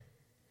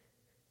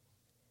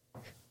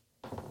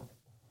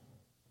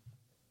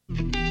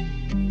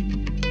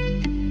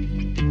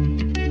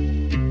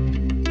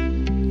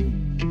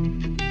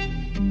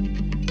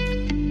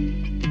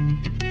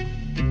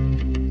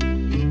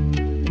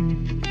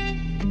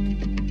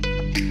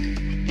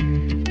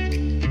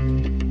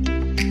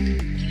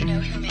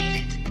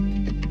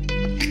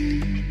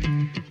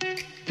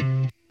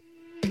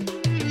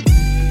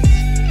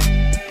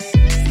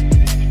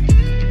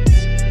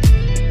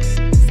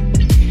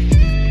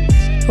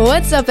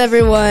What's up,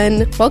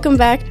 everyone? Welcome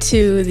back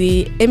to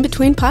the In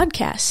Between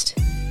podcast.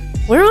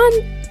 We're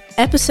on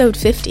episode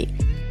 50.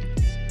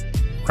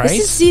 Right?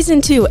 This is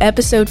season 2,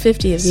 episode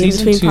 50 of the In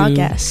Between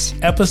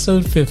podcast.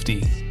 Episode 50.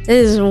 It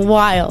is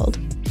wild.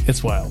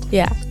 It's wild.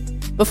 Yeah.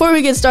 Before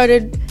we get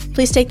started,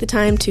 please take the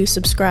time to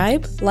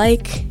subscribe,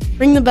 like,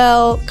 ring the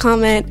bell,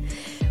 comment,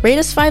 rate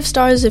us 5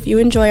 stars if you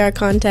enjoy our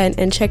content,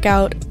 and check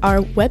out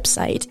our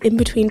website,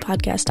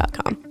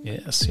 inbetweenpodcast.com.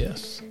 Yes.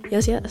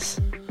 Yes.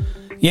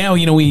 Yeah,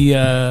 we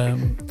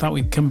thought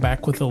we'd come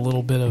back with a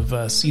little bit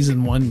of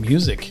season 1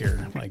 music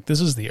here. Like, this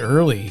is the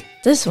early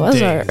This was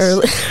days, our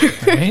early,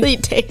 right? early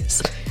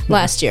days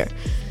last year.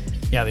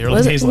 Yeah, the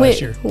early days last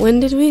year.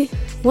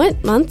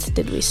 What month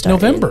did we start?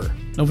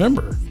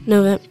 November.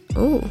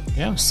 Oh.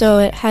 Yeah. So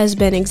it has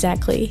been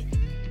exactly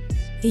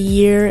a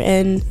year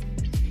and...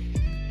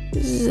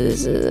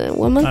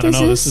 what month I don't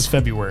is know. this? This is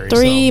February.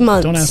 3 so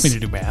months. Don't ask me to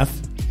do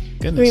math.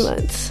 Goodness. 3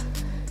 months.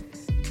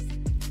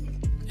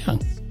 Yeah.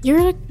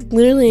 You're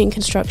literally in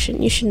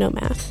construction. You should know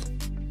math.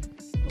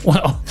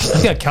 Well,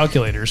 I got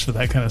calculators for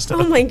that kind of stuff.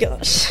 Oh my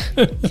gosh.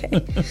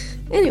 Okay.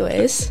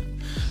 Anyways.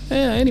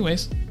 Yeah,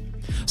 anyways.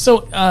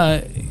 So,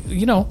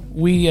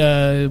 we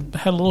had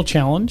a little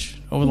challenge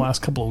over the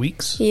last couple of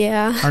weeks.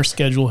 Yeah. Our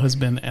schedule has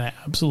been an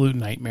absolute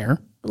nightmare.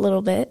 A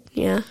little bit.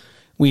 Yeah.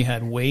 We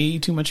had way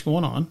too much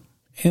going on.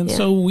 And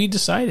so we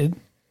decided,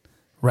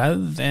 rather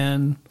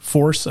than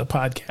force a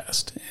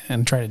podcast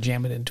and try to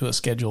jam it into a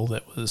schedule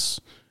that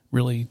was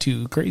really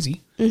too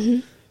crazy,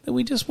 that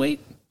we just wait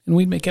and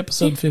we'd make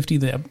episode 50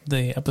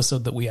 the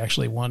episode that we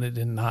actually wanted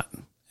and not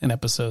an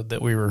episode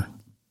that we were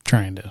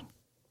trying to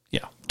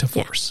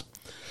force.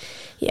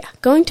 Yeah.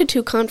 Going to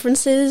 2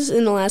 conferences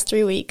in the last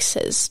 3 weeks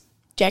has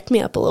jacked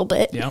me up a little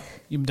bit. Yeah.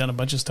 You've done a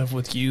bunch of stuff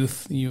with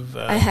youth.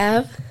 I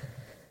have.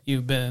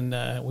 You've been,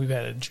 we've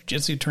had a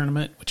jiu-jitsu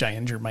tournament, which I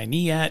injured my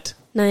knee at.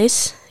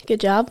 Nice. Good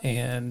job.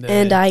 And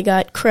I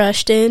got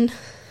crushed in.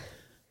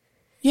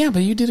 Yeah,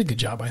 but you did a good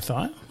job, I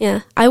thought.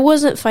 Yeah. I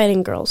wasn't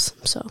fighting girls.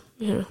 So,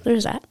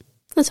 there's that.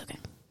 That's okay.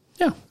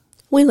 Yeah.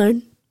 We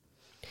learn.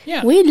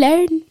 Yeah. We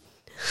learn.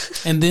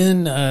 And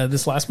then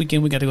this last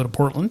weekend, we got to go to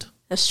Portland.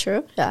 That's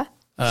true. Yeah.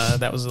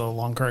 That was a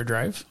long car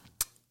drive.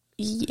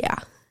 Yeah.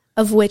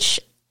 Of which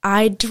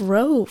I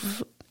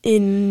drove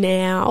in an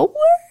hour,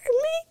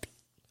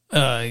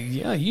 maybe?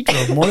 Yeah, you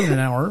drove more than an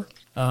hour.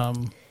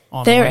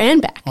 On there the way,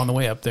 and back. On the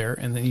way up there,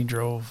 and then you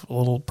drove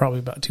probably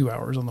about 2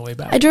 hours on the way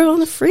back. I drove on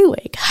the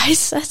freeway,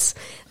 guys.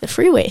 The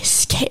freeway is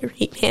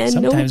scary, man.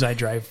 Sometimes I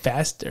drive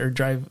fast or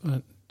drive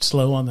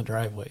slow on the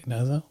driveway.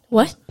 No?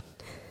 What?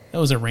 That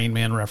was a Rain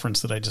Man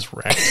reference that I just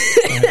wrecked.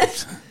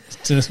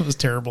 It was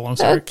terrible. I'm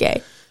sorry.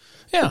 Okay.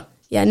 Yeah.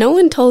 Yeah, no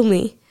one told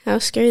me how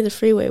scary the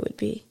freeway would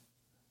be.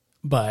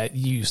 But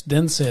you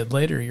then said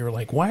later, you were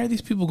like, why are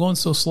these people going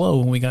so slow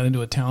when we got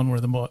into a town where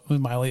the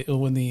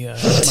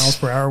miles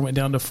per hour went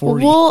down to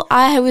 40? Well,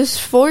 I was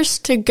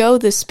forced to go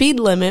the speed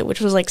limit, which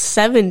was like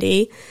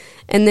 70,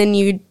 and then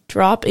you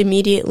drop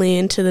immediately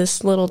into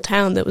this little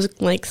town that was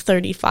like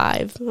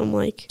 35. I'm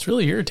like... It's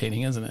really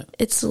irritating, isn't it?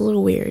 It's a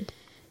little weird.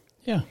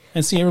 Yeah.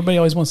 And see, everybody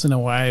always wants to know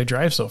why I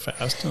drive so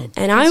fast.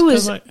 And I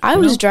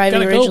was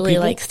driving originally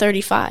like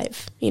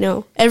 35.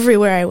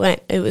 Everywhere I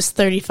went, it was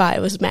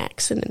 35 was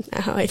max. And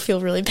now I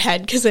feel really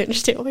bad because I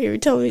understand why you were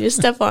telling me to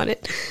step on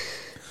it.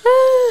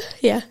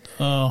 Yeah.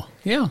 Oh,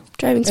 yeah.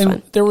 Driving's and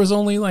fun. There was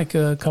only like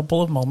a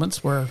couple of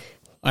moments where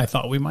I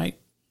thought we might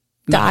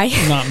die,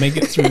 not make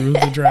it through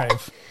the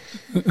drive.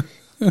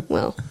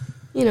 Well,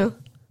 it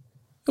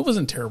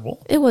wasn't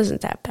terrible. It wasn't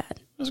that bad.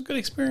 It was a good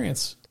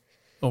experience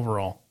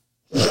overall.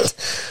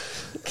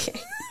 Okay.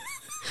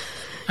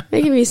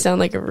 Making me sound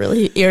like a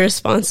really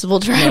irresponsible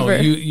driver.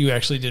 No, you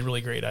actually did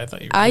really great. I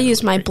thought I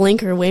used my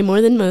blinker way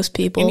more than most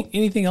people.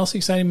 Anything else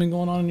exciting been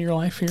going on in your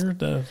life here?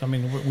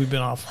 We've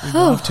been off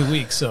 2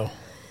 weeks, so.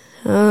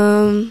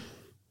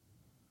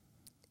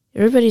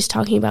 Everybody's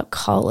talking about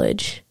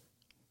college.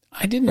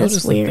 I did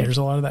notice that there's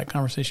a lot of that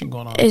conversation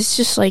going on. It's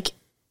just like,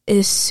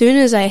 as soon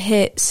as I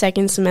hit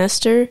second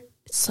semester,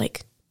 it's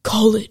like,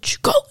 college.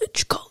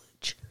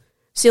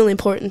 It's the only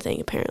important thing,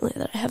 apparently,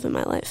 that I have in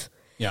my life.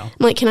 Yeah. I'm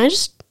like, can I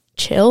just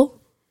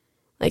chill?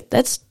 Like,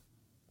 that's,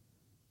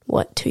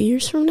 2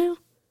 years from now?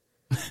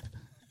 I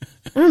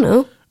don't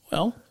know.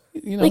 Well,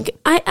 Like,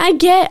 I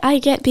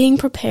get being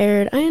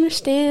prepared. I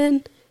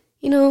understand,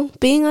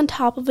 being on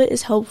top of it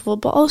is helpful.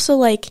 But also,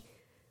 like,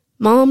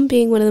 Mom,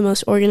 being one of the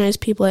most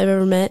organized people I've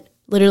ever met,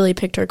 literally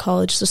picked her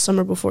college the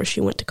summer before she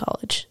went to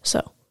college.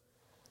 So.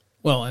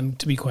 Well, and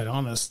to be quite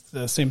honest,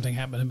 the same thing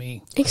happened to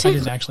me. Exactly. I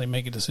didn't actually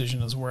make a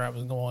decision as where I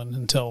was going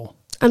until...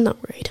 I'm not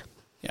worried.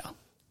 Yeah.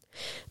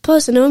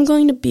 Plus, I know I'm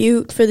going to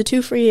Butte for the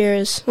 2 free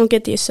years. I'll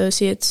get the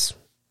associates.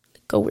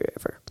 Go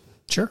wherever.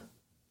 Sure.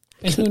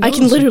 I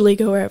can literally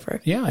go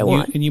wherever I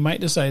want. And you might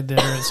decide there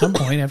at some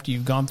point after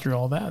you've gone through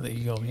all that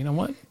you go, you know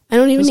what? I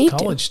don't even need to.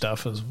 This college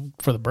stuff is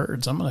for the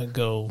birds. I'm going to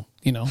go,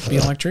 be an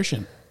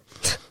electrician.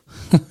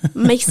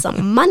 Make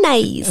some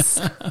monies.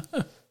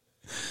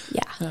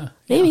 Yeah.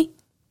 Maybe.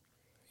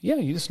 Yeah,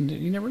 you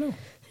never know.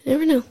 You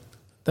never know.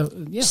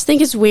 Yeah. Just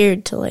think it's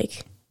weird to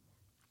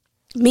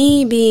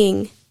me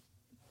being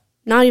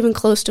not even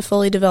close to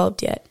fully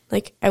developed yet.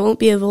 Like, I won't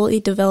be a fully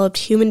developed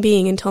human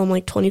being until I'm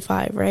like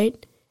 25,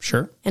 right?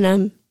 Sure. And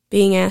I'm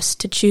being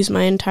asked to choose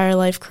my entire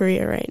life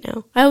career right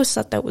now. I always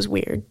thought that was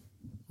weird.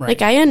 Right.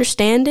 Like, I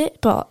understand it,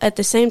 but at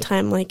the same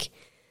time, like,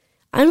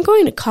 I'm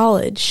going to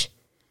college.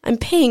 I'm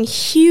paying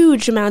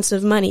huge amounts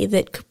of money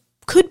that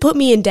could put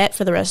me in debt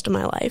for the rest of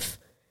my life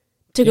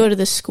to go to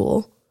this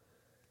school.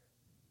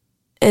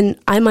 And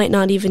I might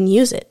not even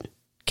use it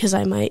because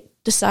I might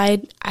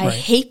decide I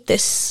hate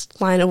this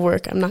line of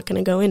work. I'm not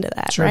going to go into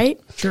that, right?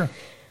 Sure.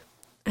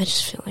 I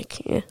just feel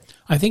like,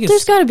 I think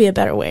there's got to be a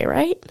better way,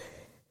 right?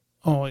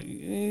 Oh,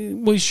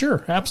 well,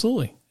 sure,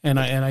 absolutely. And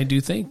I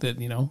do think that,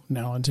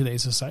 now in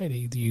today's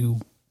society,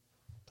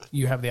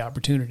 you have the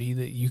opportunity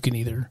that you can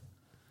either.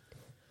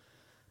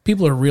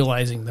 People are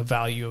realizing the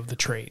value of the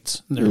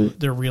trades.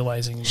 They're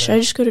realizing. Should I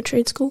just go to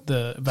trade school?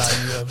 The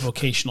value of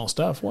vocational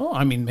stuff. Well,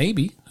 I mean,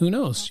 maybe. Who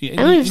knows? I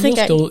don't even think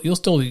you'll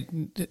still.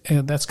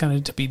 That's kind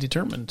of to be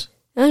determined.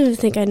 I don't even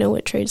think I know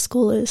what trade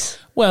school is.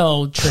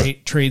 Well,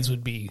 trades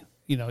would be.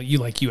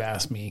 You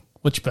asked me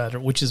which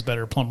is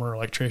better, plumber or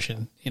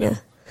electrician. Yeah.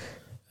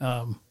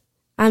 I'm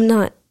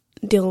not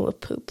dealing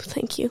with poop.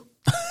 Thank you.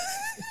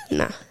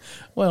 Nah.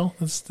 Well,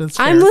 that's fair.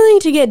 I'm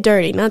willing to get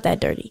dirty. Not that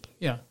dirty.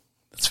 Yeah,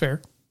 that's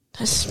fair.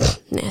 That's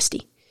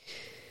nasty.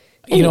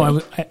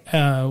 Anyway.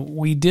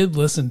 We did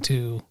listen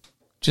to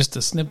just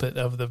a snippet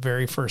of the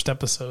very first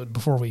episode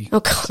before we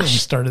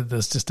started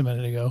this just a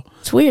minute ago.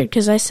 It's weird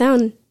because I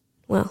sound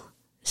like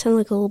a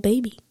little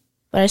baby,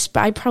 but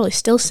I probably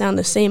still sound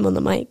the same on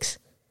the mics.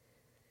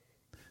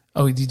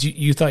 Oh, did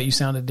you thought you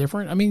sounded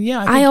different? I mean,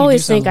 yeah. I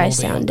always think I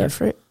sound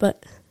different,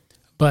 but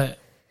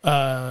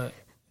to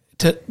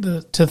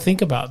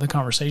think about the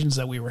conversations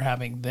that we were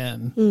having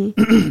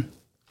then.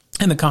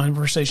 And the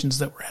conversations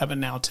that we're having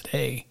now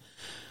today,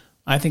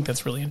 I think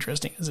that's really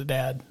interesting as a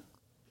dad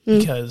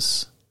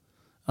because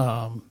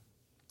the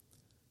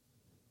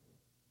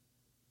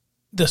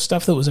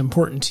stuff that was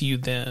important to you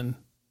then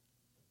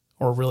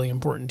or really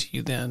important to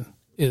you then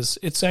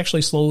it's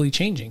actually slowly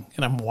changing.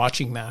 And I'm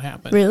watching that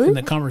happen. Really? And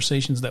the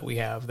conversations that we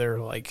have, they're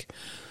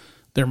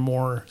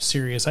more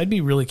serious. I'd be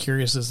really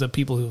curious as the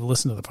people who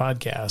listen to the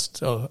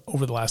podcast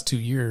over the last 2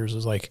 years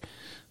is like,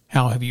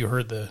 how have you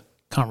heard the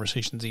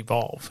conversations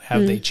evolve?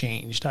 Have they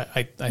changed?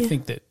 I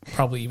think that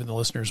probably even the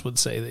listeners would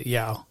say that,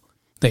 yeah,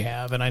 they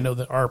have. And I know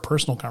that our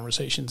personal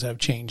conversations have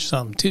changed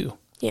some too.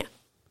 Yeah.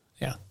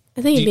 Yeah.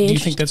 I think do you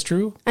think that's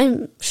true?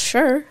 I'm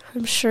sure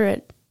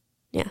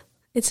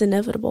it's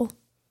inevitable.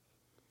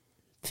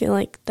 I feel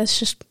like that's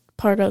just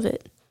part of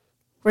it.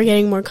 We're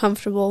getting more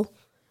comfortable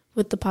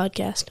with the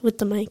podcast, with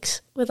the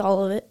mics, with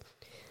all of it.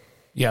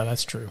 Yeah,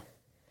 that's true.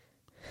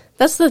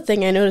 That's the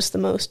thing I noticed the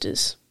most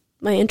is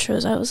my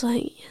intros. I was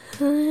like,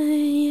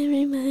 hi,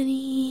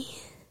 everybody.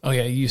 Oh,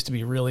 yeah, you used to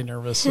be really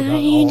nervous How about are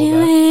you all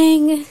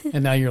doing? of that.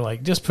 And now you're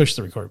like, just push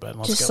the record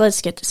button.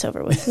 Let's get this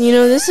over with.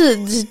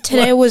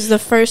 Today was the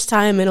first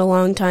time in a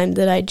long time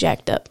that I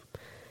jacked up.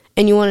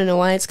 And you want to know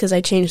why? It's because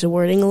I changed the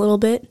wording a little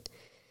bit.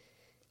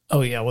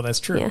 Oh, yeah, well, that's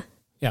true.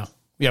 Yeah.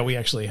 Yeah, we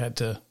actually had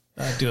to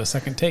do a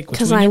second take, which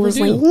because we I never was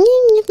do. like,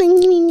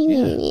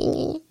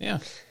 Yeah.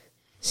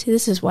 See,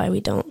 this is why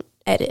we don't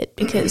edit,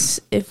 because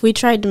if we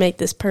tried to make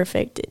this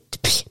perfect,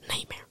 it'd be a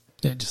nightmare.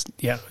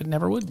 It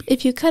never would be.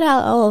 If you cut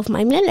out all of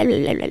my no.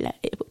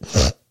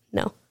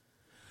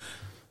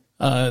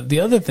 The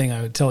other thing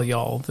I would tell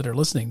y'all that are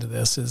listening to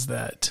this is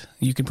that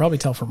you can probably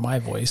tell from my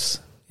voice,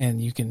 and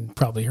you can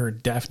probably hear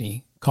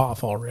Daphne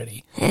cough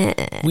already.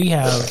 We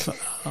have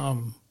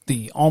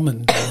the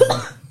almond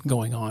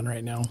going on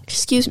right now.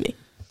 Excuse me.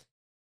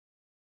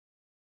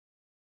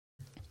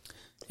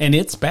 And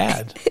it's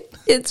bad.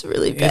 It's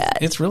really bad.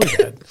 It's really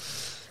bad.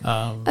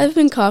 I've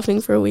been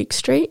coughing for a week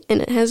straight,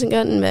 and it hasn't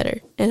gotten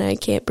better. And I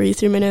can't breathe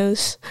through my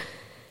nose.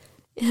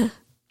 Yeah.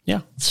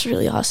 Yeah. It's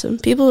really awesome.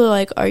 People are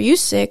like, are you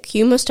sick?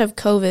 You must have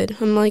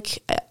COVID. I'm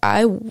like,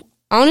 I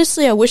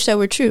honestly, I wish that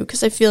were true,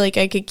 because I feel like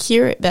I could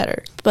cure it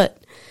better.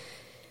 But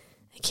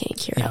I can't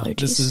cure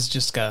allergies. This is you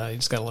just got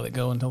to let it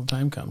go until the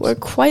time comes. We're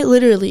quite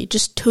literally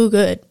just too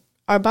good.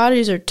 Our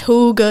bodies are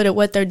too good at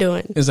what they're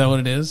doing. Is that what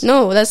it is?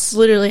 No, that's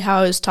literally how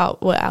I was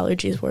taught what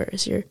allergies were.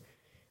 Is your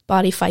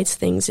body fights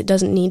things it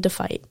doesn't need to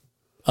fight.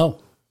 Oh,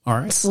 all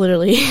right. That's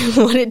literally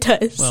what it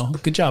does. Well,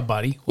 good job,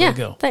 body. Way to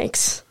go.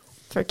 Thanks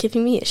for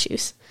giving me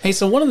issues. Hey,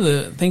 so one of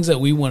the things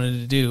that we wanted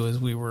to do is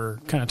we were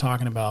kind of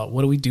talking about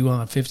what do we do on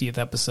the 50th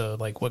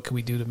episode? Like, what could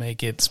we do to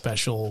make it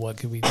special? What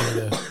could we do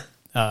to,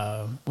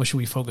 what should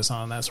we focus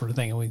on? That sort of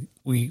thing. And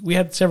we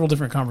had several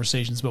different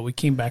conversations, but we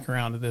came back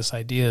around to this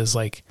idea is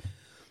like,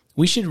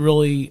 we should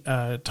really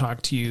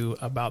talk to you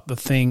about the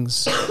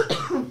things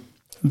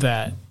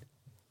that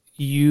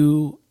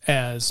you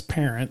as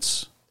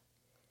parents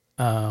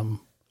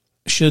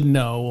should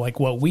know, like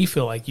what we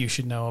feel like you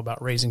should know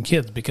about raising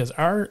kids. Because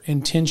our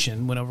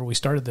intention whenever we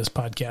started this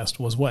podcast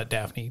was what,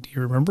 Daphne? Do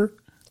you remember?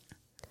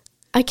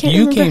 I can't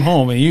remember. You came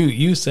home and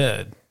you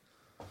said...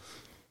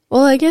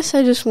 Well, I guess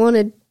I just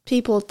wanted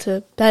people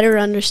to better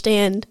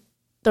understand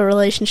the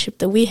relationship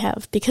that we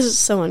have, because it's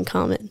so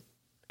uncommon.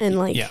 And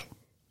like... Yeah.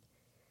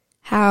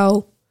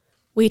 how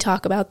we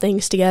talk about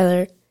things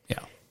together. Yeah.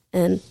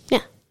 And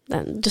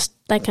just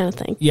that kind of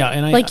thing. Yeah.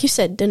 And like you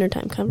said, dinner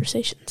time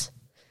conversations.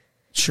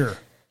 Sure.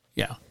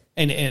 Yeah.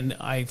 And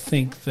I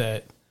think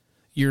that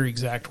your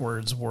exact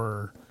words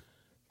were,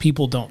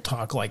 people don't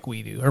talk like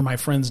we do, or my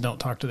friends don't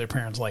talk to their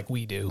parents like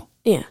we do.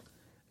 Yeah.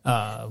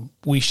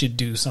 We should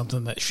do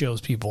something that shows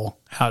people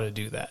how to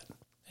do that.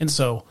 And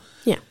so,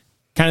 yeah,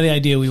 kind of the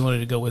idea we wanted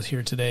to go with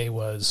here today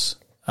was,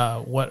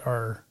 what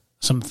are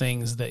some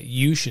things that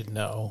you should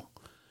know,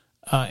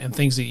 and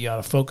things that you ought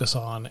to focus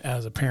on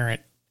as a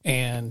parent,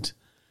 and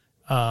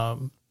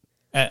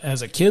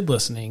as a kid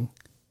listening,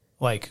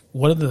 like,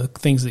 what are the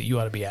things that you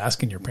ought to be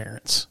asking your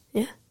parents?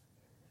 Yeah.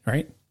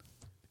 Right?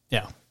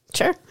 Yeah.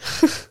 Sure.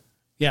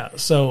 Yeah.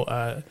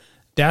 So,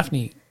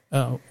 Daphne,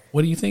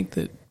 what do you think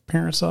that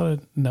parents ought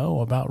to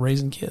know about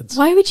raising kids?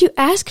 Why would you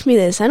ask me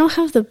this? I don't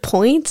have the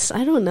points.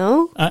 I don't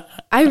know.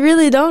 I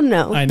really don't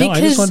know. I know.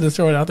 I just wanted to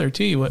throw it out there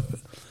to you.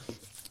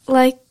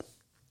 Like,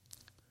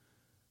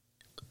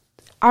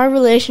 our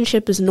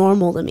relationship is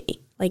normal to me.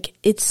 Like,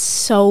 it's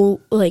so,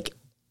 like,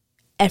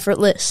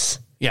 effortless.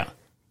 Yeah.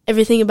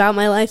 Everything about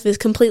my life is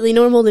completely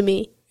normal to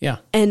me. Yeah.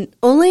 And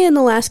only in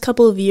the last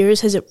couple of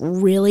years has it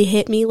really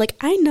hit me. Like,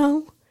 I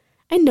know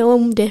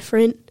I'm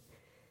different.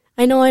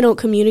 I know I don't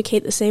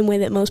communicate the same way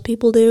that most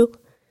people do.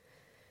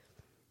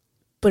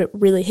 But it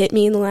really hit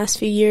me in the last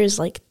few years,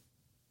 like,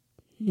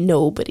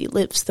 nobody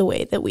lives the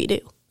way that we do.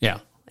 Yeah.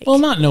 Like, well,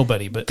 not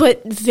nobody,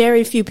 but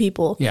very few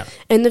people. Yeah.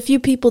 And the few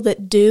people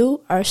that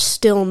do are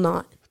still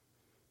not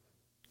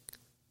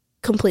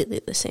completely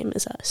the same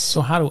as us.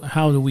 So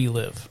how do we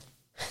live?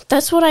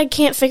 That's what I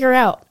can't figure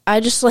out. I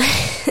just like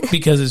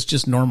because it's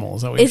just normal.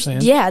 Is that what you're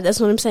saying? Yeah, that's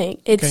what I'm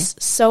saying. It's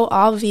so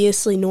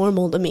obviously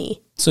normal to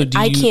me. So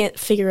I can't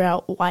figure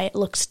out why it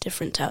looks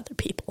different to other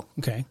people.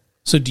 Okay.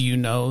 So do you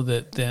know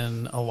that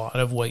then a lot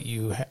of what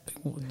you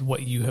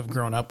have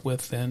grown up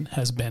with then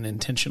has been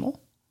intentional?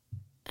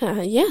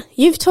 Yeah,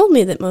 you've told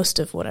me that most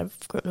of what I've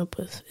grown up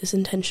with is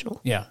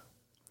intentional. Yeah.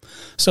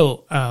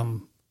 So,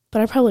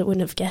 but I probably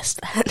wouldn't have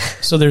guessed that.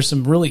 So there's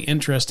some really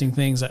interesting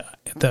things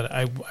that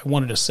I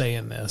wanted to say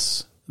in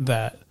this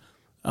that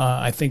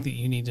I think that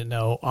you need to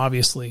know.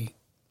 Obviously,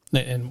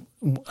 and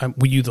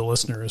you, the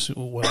listeners,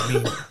 what I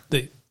mean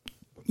that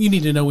you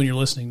need to know when you're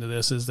listening to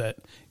this is that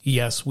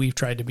yes, we've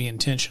tried to be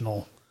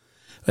intentional,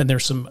 and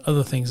there's some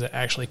other things that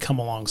actually come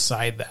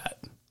alongside that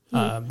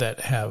that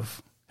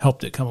have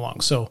helped it come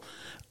along. So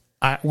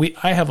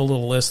I have a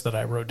little list that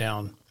I wrote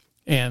down,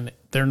 and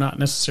they're not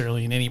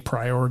necessarily in any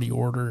priority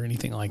order or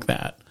anything like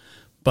that,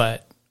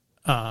 but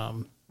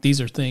these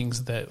are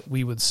things that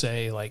we would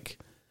say, like,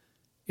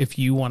 if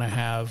you want to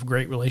have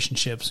great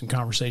relationships and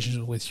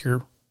conversations with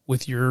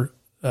your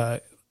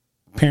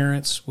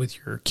parents, with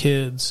your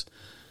kids,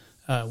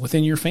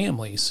 within your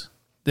families,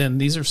 then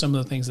these are some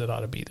of the things that ought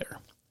to be there.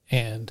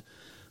 And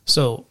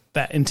so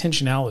that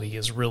intentionality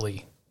is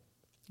really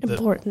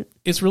important.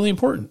 It's really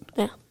important.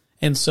 Yeah.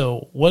 And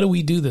so what do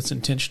we do that's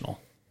intentional?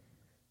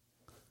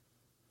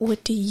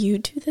 What do you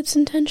do that's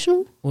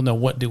intentional? Well, no,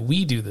 what do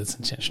we do that's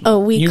intentional? Oh,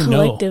 we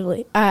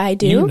collectively. I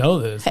do? You know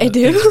this. I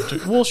do?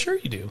 Well, sure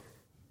you do.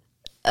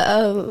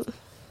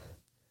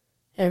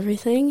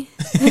 Everything?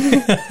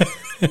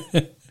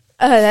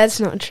 That's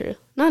not true.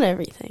 Not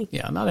everything.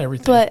 Yeah, not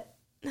everything. But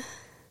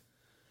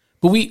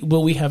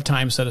we have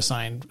time set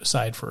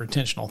aside for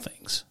intentional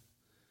things.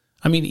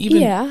 I mean,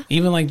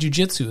 even like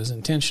jujitsu is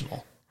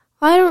intentional.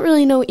 I don't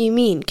really know what you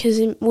mean, because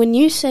when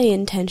you say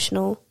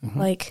intentional,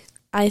 like,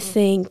 I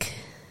think,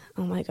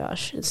 oh my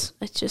gosh, it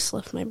just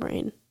left my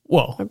brain.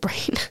 Whoa. My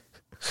brain.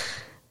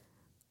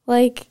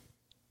 Like,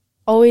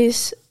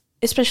 always,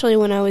 especially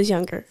when I was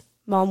younger,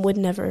 Mom would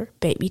never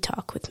baby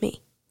talk with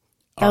me.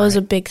 That was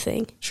a big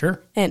thing.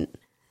 Sure. And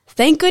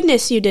thank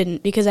goodness you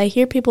didn't, because I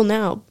hear people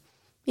now,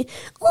 oh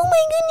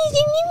my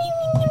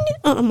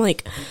goodness. I'm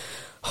like,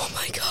 oh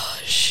my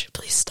gosh,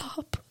 please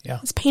stop. Yeah.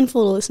 It's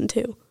painful to listen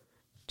to.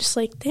 Just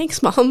like,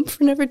 thanks, Mom,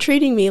 for never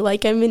treating me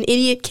like I'm an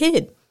idiot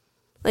kid.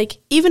 Like,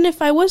 even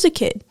if I was a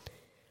kid,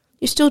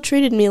 you still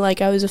treated me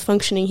like I was a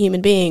functioning human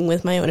being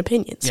with my own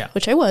opinions,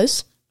 which I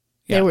was.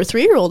 Yeah. They were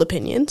 3-year-old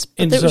opinions,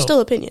 but they were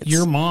still opinions.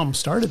 Your mom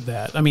started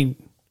that. I mean,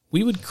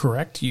 we would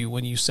correct you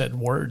when you said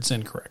words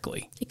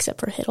incorrectly. Except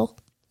for Hiddle.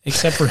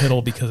 Except for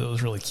Hiddle, because it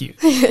was really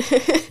cute.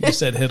 You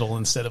said Hiddle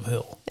instead of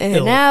Hill. And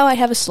Hiddle. now I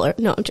have a slur.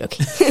 No, I'm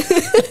joking.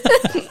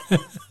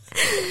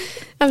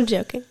 I'm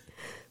joking.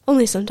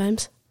 Only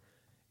sometimes.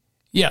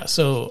 Yeah,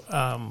 so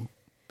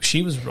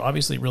she was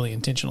obviously really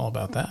intentional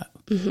about that.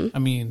 Mm-hmm. I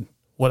mean,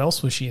 what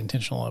else was she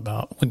intentional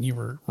about when you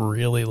were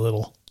really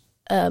little?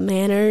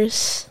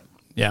 Manners.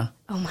 Yeah.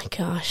 Oh my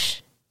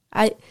gosh.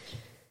 I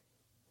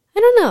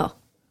don't know.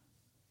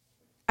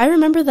 I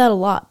remember that a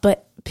lot,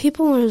 but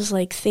people always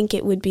like think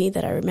it would be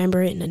that I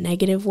remember it in a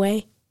negative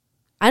way.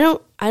 I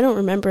don't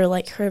remember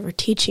like her ever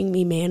teaching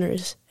me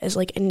manners as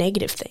like a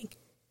negative thing.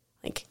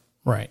 Like,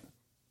 right.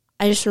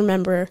 I just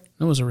remember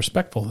it was a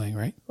respectful thing,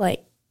 right?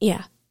 Like,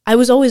 yeah. I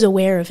was always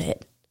aware of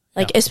it.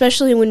 Like,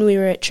 especially when we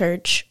were at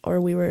church or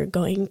we were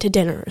going to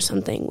dinner or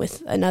something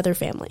with another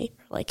family.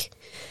 Like,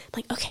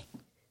 okay,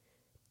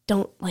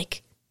 don't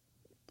like,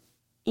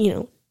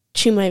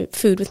 chew my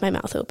food with my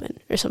mouth open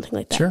or something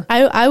like that. Sure.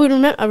 I would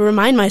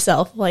remind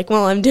myself, like,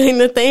 while I'm doing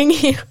the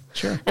thing.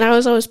 Sure. And I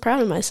was always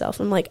proud of myself.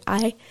 I'm like,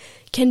 I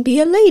can be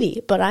a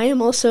lady, but I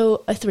am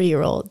also a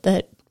 3-year-old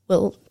that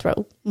will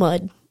throw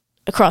mud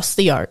across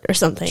the yard or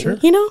something. Sure.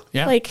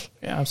 Yeah. Like,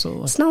 yeah,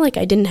 absolutely. It's not like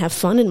I didn't have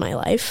fun in my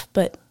life,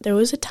 but there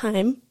was a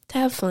time to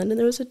have fun and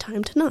there was a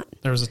time to not.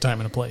 There was a time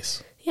and a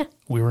place. Yeah.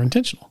 We were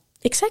intentional.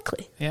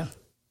 Exactly. Yeah.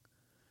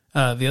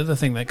 The other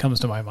thing that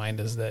comes to my mind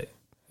is that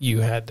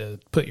you had to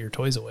put your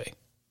toys away.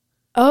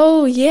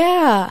 Oh,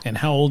 yeah. And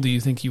how old do you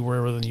think you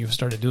were when you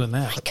started doing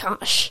that? My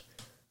gosh.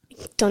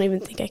 I don't even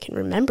think I can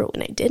remember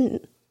when I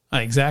didn't.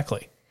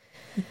 Exactly.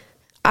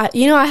 I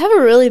have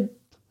a really,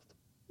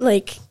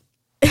 like,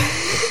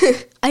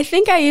 I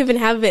think I even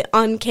have it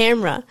on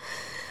camera.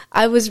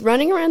 I was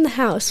running around the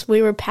house.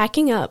 We were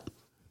packing up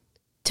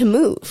to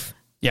move.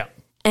 Yeah.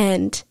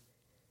 And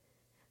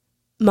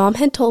Mom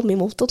had told me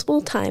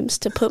multiple times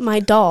to put my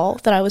doll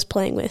that I was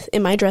playing with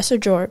in my dresser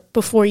drawer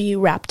before you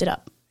wrapped it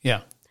up.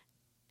 Yeah.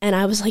 And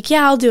I was like,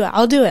 yeah, I'll do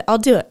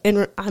it.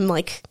 And I'm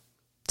like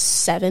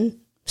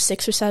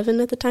 6 or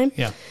 7 at the time.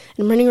 Yeah. And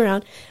I'm running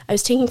around. I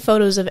was taking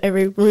photos of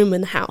every room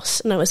in the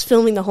house, and I was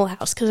filming the whole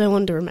house because I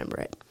wanted to remember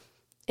it.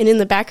 And in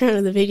the background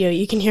of the video,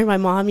 you can hear my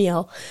mom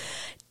yell,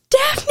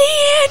 Daphne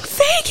and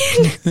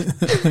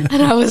Fagin!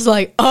 And I was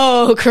like,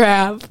 oh,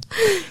 crap.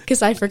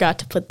 Because I forgot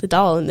to put the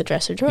doll in the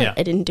dresser drawer. Yeah.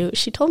 I didn't do what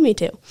she told me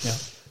to. Yeah.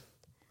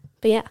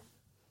 But yeah.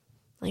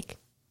 Like.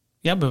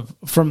 Yeah, but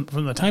from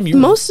the time you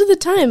were... Most of the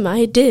time,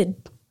 I did.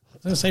 I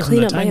was going to say,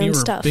 clean from the up my time you own were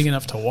stuff. big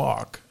enough to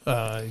walk,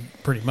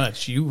 pretty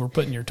much, you were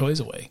putting your toys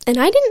away. And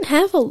I didn't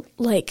have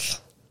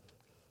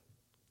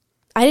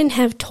I didn't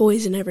have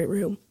toys in every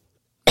room.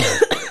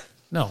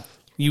 No.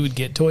 You would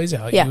get toys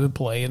out, Yeah. you would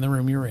play in the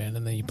room you were in,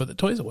 and then you put the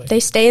toys away. They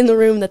stay in the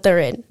room that they're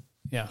in.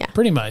 Yeah, Yeah.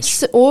 pretty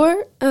much.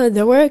 Or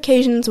there were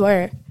occasions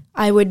where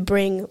I would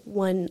bring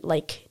one,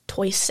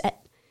 toy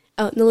set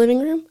out in the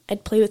living room.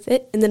 I'd play with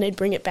it, and then I'd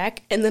bring it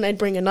back, and then I'd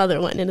bring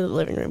another one into the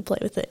living room, play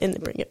with it, and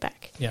then bring it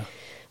back. Yeah.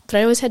 But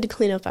I always had to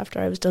clean up after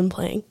I was done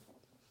playing.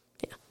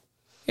 Yeah.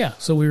 Yeah,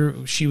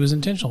 so she was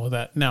intentional with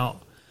that. Now,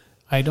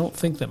 I don't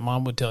think that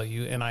Mom would tell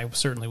you, and I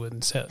certainly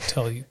wouldn't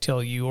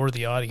tell you or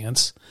the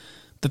audience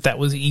that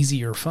was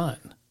easy or fun.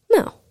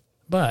 No.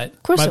 But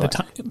Of course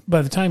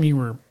by the time you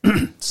were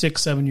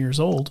 6, 7 years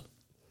old,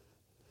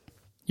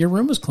 your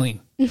room was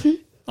clean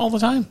all the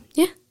time.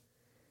 Yeah.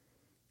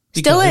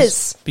 Still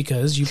is.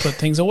 Because you put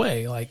things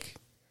away,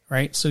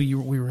 right? So we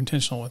were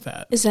intentional with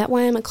that. Is that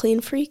why I'm a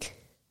clean freak?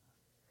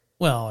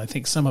 Well, I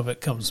think some of it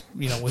comes,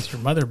 with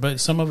your mother, but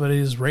some of it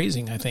is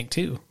raising, I think,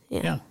 too.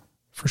 Yeah.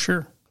 For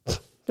sure.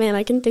 Man,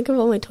 I can think of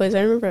all my toys.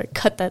 I remember I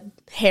cut that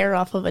hair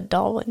off of a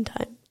doll one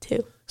time,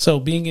 too. So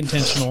being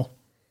intentional,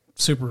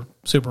 super,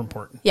 super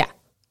important. Yeah.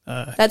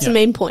 That's the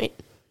main point.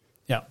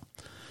 Yeah.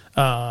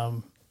 I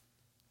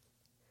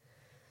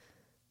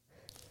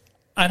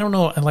don't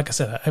know. Like I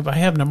said, if I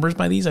have numbers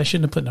by these, I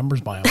shouldn't have put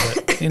numbers by them.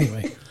 But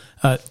anyway,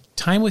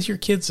 time with your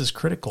kids is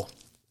critical.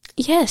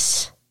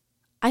 Yes.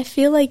 I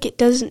feel like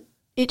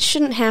it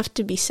shouldn't have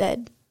to be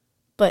said,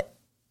 but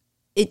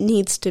it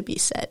needs to be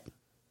said.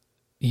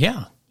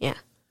 Yeah. Yeah.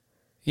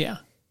 Yeah.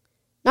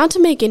 Not to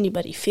make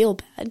anybody feel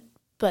bad,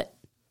 but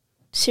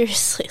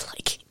seriously,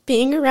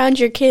 being around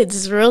your kids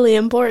is really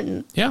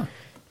important. Yeah.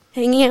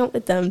 Hanging out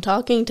with them,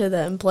 talking to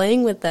them,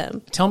 playing with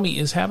them. Tell me,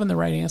 is having the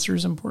right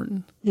answers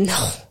important?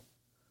 No.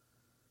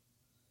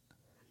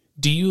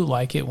 Do you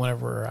like it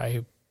whenever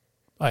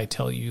I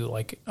tell you,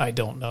 I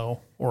don't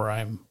know, or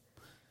I'm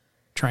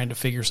trying to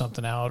figure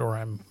something out, or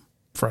I'm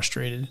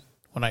frustrated?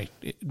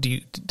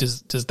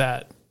 Does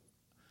that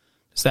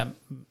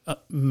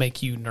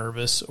make you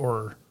nervous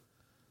or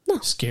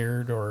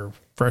scared or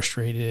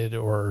frustrated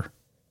or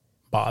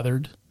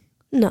bothered?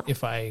 No.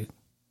 If I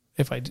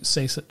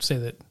say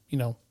that,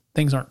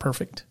 things aren't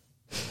perfect.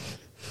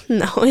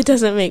 No, it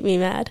doesn't make me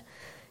mad.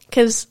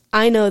 Because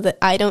I know that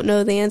I don't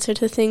know the answer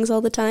to things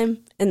all the time,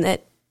 and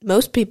that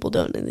most people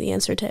don't know the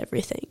answer to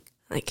everything.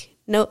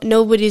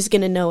 Nobody's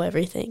going to know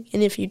everything.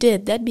 And if you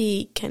did, that'd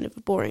be kind of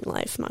a boring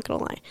life, not going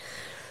to lie.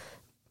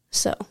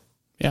 So.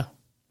 Yeah.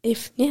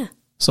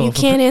 So you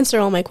can't answer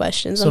all my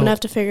questions. I'm going to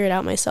have to figure it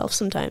out myself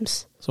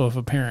sometimes. So if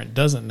a parent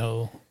doesn't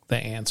know the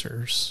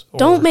answers.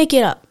 Don't make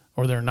it up.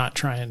 Or they're not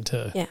trying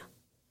to. Yeah.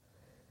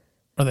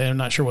 Or they're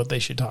not sure what they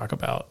should talk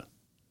about.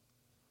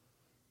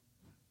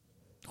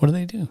 What do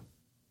they do?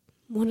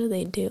 What do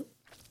they do?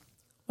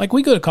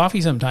 We go to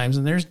coffee sometimes,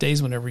 and there's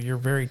days whenever you're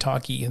very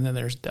talky, and then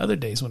there's other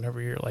days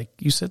whenever you're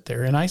you sit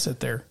there and I sit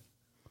there.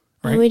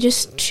 Right? And we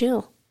just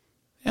chill.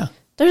 Yeah.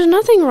 There's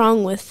nothing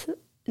wrong with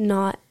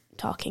not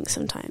talking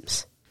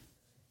sometimes.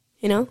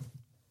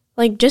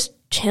 Just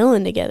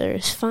chilling together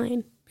is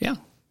fine. Yeah.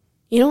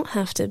 You don't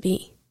have to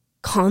be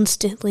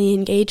constantly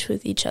engaged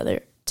with each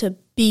other to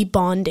be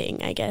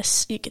bonding, I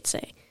guess you could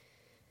say.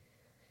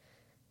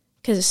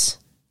 Because,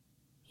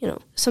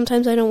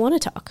 sometimes I don't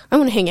want to talk. I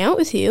want to hang out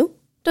with you.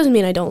 Doesn't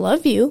mean I don't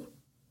love you.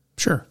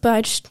 Sure. But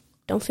I just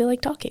don't feel like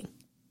talking.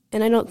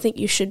 And I don't think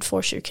you should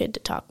force your kid to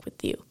talk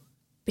with you.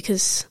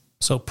 Because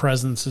So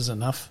presence is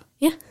enough.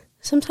 Yeah.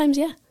 Sometimes,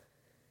 yeah.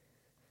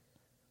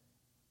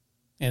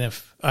 And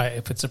if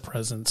it's a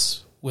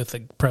presence with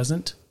a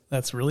present,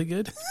 that's really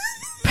good.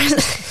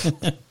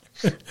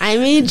 I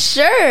mean,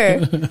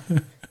 sure.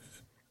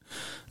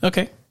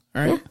 Okay.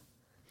 All right.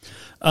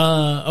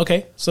 Yeah.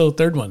 Okay. So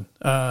third one.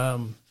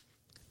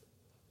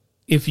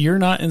 If you're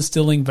not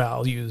instilling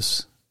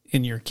values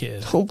in your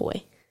kid, Oh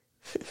boy.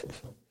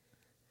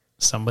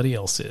 somebody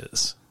else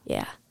is.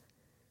 Yeah.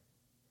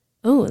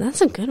 Oh, that's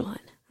a good one.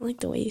 I like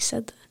the way you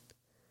said that.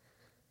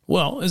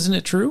 Well, isn't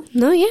it true?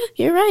 No, yeah,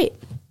 you're right.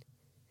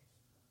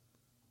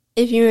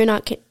 If you're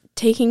not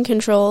taking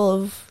control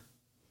of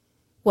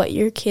what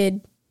your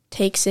kid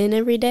takes in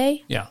every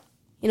day, Yeah.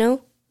 you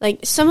know, like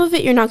some of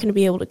it you're not going to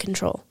be able to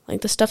control.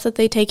 Like the stuff that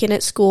they take in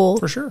at school,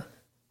 For sure.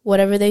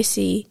 whatever they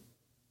see,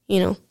 you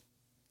know,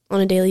 on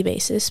a daily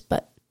basis.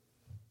 But,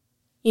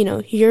 you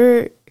know,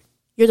 you're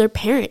their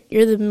parent.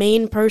 You're the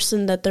main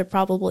person that they're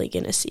probably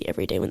going to see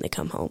every day when they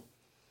come home.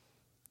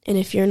 And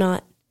if you're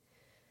not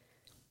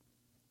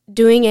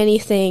doing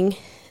anything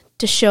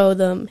to show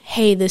them,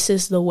 hey, this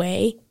is the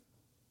way,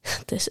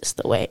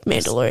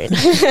 Mandalorian,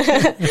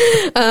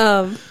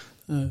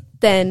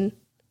 then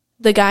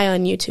the guy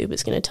on YouTube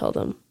is going to tell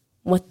them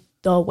what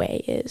the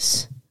way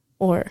is,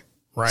 or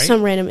Right.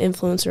 some random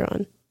influencer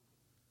on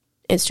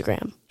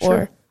Instagram, Sure.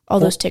 or all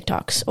those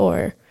TikToks,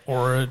 or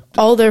Or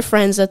all their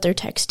friends that they're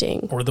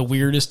texting. or the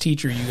weirdest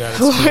teacher you got at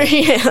school.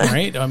 Yeah.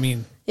 Right? I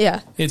mean,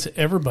 Yeah. it's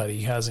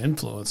everybody has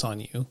influence on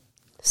you.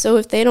 So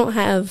if they don't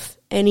have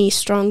any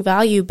strong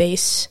value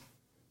base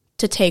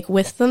to take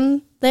with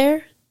them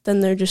there,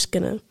 then they're just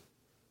going to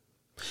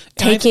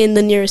take in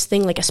the nearest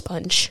thing like a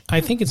sponge. I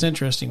think it's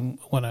interesting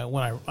when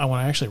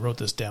I actually wrote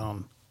this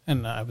down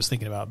and I was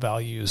thinking about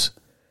values.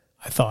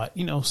 I thought,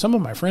 you know, some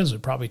of my friends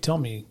would probably tell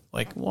me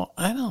like, well,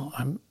 I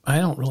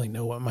don't really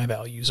know what my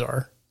values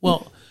are.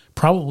 Well,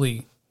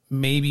 probably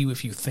maybe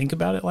if you think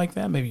about it like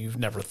that, maybe you've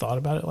never thought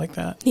about it like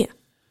that. Yeah.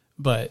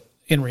 But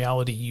in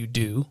reality, you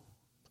do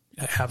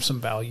have some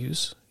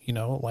values, you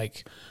know,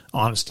 like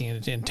honesty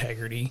and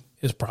integrity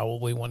is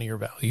probably one of your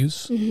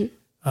values.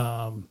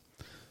 Mm-hmm.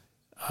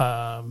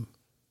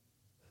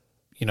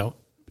 You know,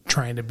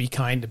 trying to be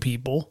kind to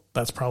people,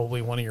 that's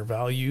probably one of your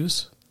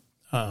values.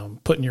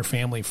 Putting your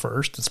family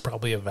first is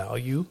probably a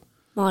value.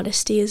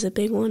 Modesty is a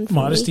big one for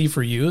Modesty me.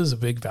 for you is a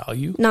big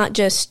value. Not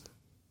just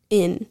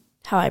in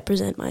how I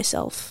present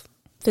myself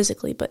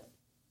physically, but,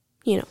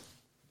 you know,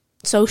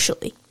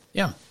 socially.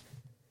 Yeah.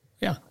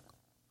 Yeah.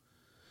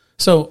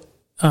 So,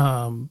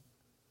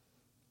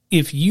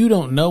 if you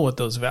don't know what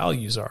those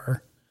values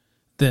are,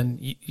 then,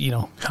 you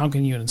know, how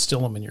can you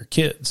instill them in your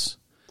kids?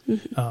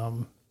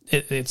 Mm-hmm.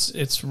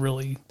 That's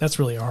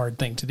really a hard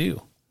thing to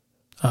do.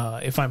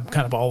 If I'm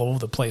kind of all over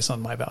the place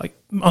on my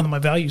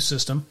value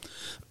system,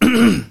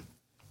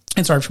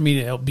 it's hard for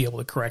me to be able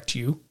to correct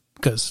you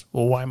because,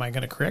 well, why am I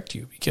going to correct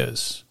you?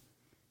 Because,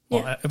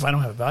 well, if I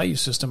don't have a value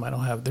system,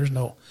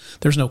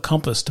 there's no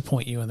compass to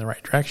point you in the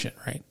right direction,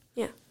 right?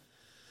 Yeah.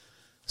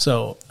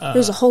 So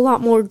there's a whole lot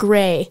more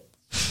gray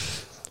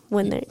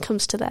when it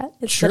comes to that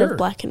instead Sure. of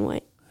black and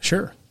white.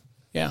 Sure.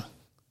 Yeah.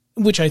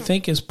 Which I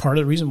think is part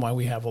of the reason why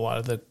we have a lot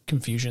of the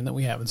confusion that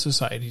we have in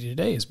society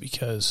today is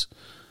because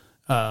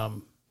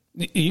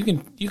you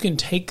can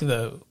take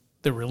the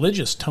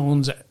religious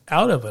tones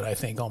out of it, I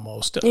think,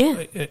 almost.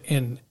 Yeah.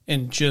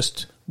 And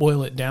just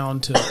boil it down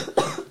to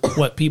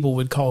what people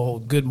would call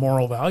good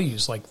moral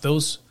values. Like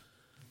those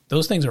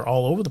things are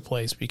all over the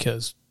place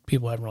because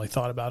people haven't really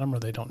thought about them or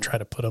they don't try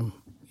to put them,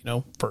 you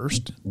know,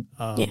 first.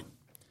 Yeah.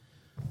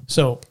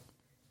 So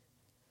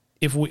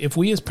if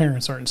we as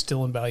parents aren't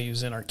instilling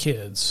values in our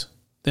kids,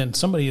 then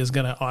somebody is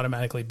going to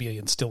automatically be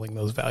instilling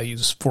those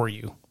values for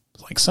you.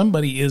 Like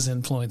somebody is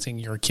influencing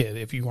your kid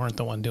if you aren't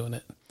the one doing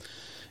it.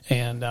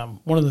 And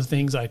one of the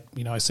things I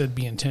said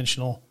be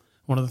intentional.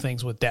 One of the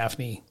things with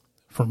Daphne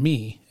for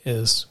me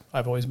is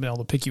I've always been able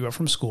to pick you up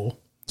from school.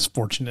 It's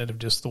fortunate of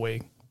just the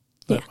way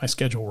that my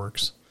schedule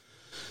works.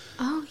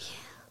 Oh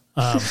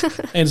yeah.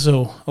 And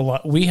so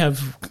we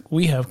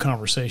have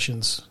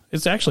conversations.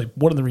 It's actually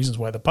one of the reasons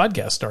why the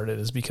podcast started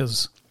is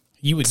because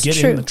you would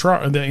get in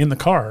the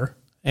car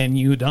and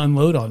you would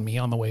unload on me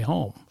on the way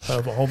home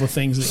of all the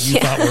things that you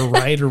thought were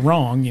right or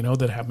wrong, you know,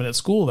 that happened at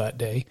school that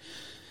day.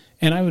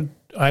 And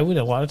I would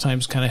a lot of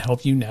times kind of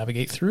help you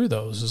navigate through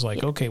those. It's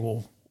like, okay,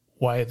 well,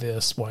 why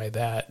this? Why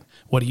that?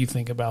 What do you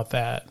think about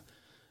that?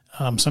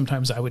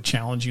 Sometimes I would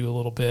challenge you a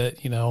little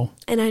bit, you know.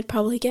 And I'd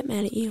probably get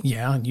mad at you.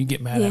 Yeah, and you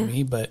get mad at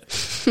me, but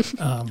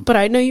but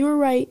I know you were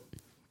right.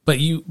 But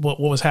what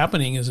was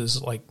happening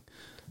is like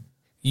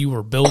you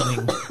were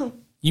building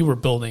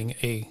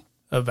a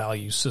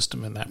value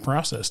system in that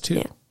process too.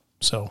 Yeah.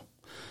 So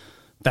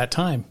that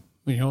time,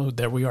 you know,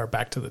 there we are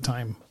back to the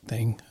time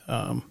thing.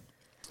 And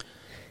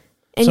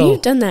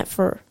you've done that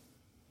for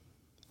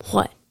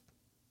what?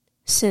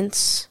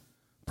 Since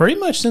pretty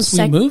much since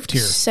we moved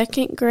here.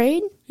 Second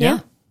grade? Yeah.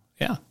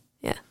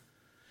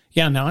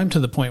 Yeah. Now I'm to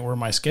the point where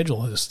my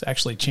schedule has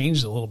actually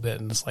changed a little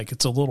bit and it's like,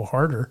 it's a little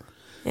harder.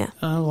 Yeah.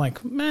 I'm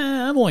like,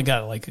 man, I've only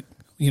got like,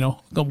 you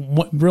know,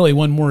 really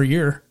one more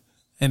year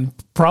And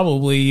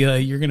probably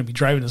you're going to be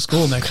driving to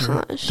school next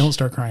year. Gosh. Don't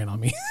start crying on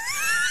me.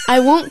 I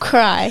won't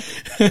cry.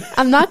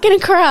 I'm not going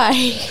to cry.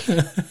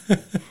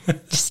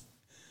 Just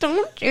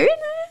don't do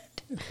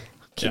that.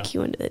 I'll kick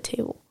you under the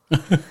table.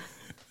 I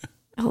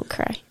won't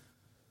cry.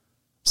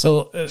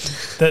 So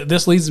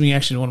this leads me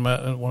actually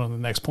to one of the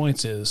next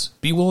points is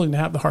be willing to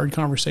have the hard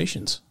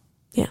conversations.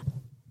 Yeah.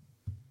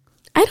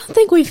 I don't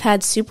think we've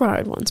had super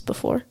hard ones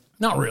before.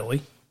 Not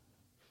really.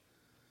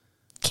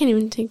 Can't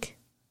even think.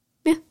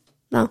 Yeah.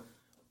 No.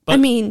 But I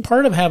mean,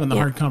 part of having the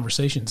hard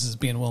conversations is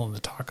being willing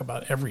to talk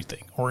about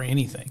everything or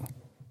anything.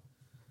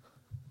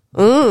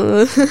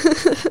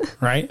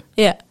 Right?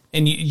 Yeah.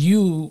 And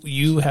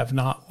you have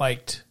not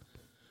liked,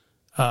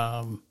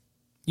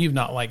 you've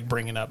not liked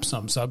bringing up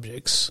some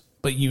subjects,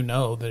 but you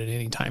know that at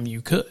any time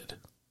you could.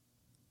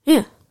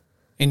 Yeah.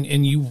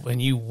 And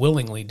you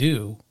willingly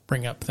do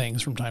bring up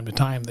things from time to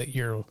time that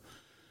you're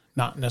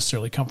not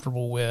necessarily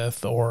comfortable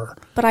with, or.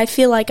 But I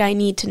feel like I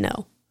need to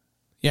know.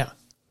 Yeah.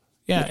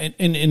 Yeah.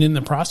 And in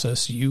the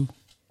process, you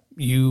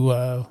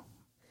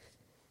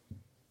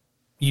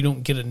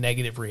don't get a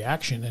negative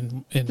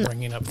reaction in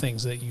bringing up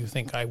things that you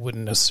think I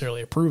wouldn't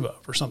necessarily approve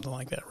of or something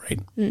like that, right?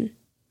 Mm.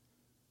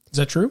 Is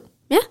that true?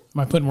 Yeah.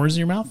 Am I putting words in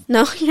your mouth?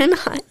 No, you're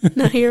not.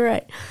 No, you're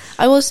right.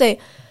 I will say,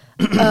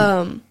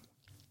 I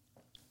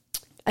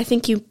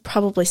think you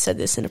probably said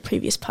this in a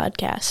previous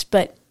podcast,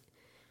 but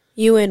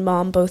you and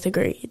Mom both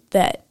agreed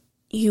that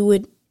you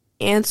would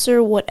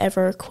answer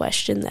whatever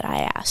question that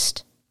I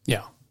asked.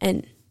 Yeah.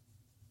 And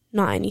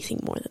not anything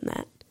more than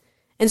that.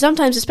 And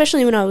sometimes,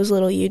 especially when I was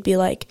little, you'd be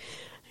like,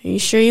 are you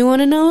sure you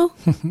want to know?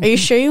 Are you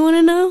sure you want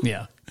to know?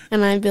 Yeah.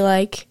 And I'd be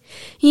like,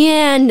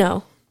 yeah,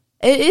 no.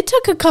 It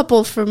took a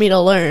couple for me to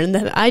learn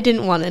that I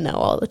didn't want to know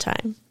all the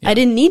time. Yeah. I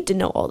didn't need to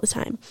know all the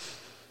time.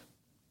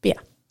 But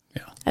yeah.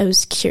 Yeah. I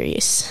was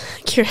curious.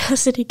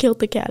 Curiosity killed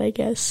the cat, I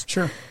guess.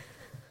 Sure.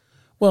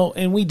 Well,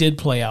 and we did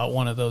play out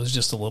one of those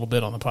just a little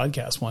bit on the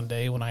podcast one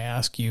day when I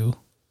asked you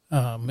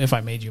if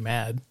I made you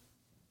mad.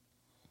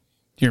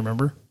 Do you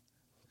remember?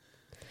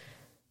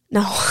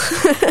 No.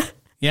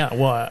 Yeah,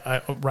 well,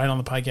 I right on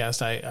the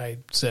podcast, I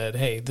said,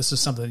 hey, this is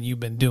something you've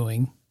been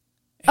doing.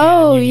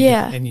 And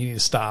you need to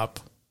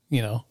stop,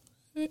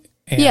 And,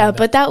 yeah,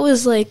 but that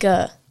was like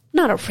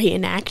not a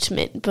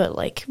reenactment, but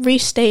like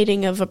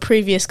restating of a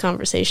previous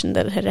conversation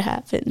that had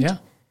happened. Yeah.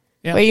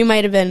 Yeah. Where you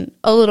might have been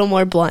a little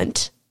more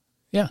blunt.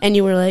 Yeah. And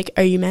you were like,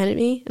 are you mad at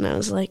me? And I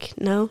was like,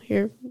 no,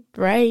 you're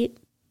right.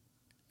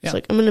 Yeah. It's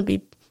like, I'm going to be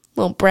a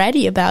little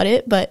bratty about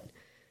it, but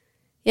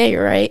yeah,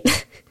 you're right.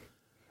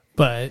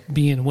 But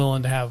being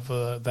willing to have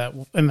that,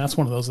 and that's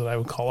one of those that I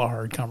would call a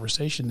hard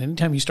conversation.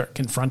 Anytime you start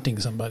confronting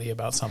somebody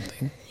about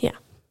something, yeah,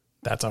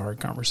 that's a hard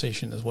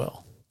conversation as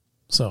well.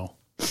 So,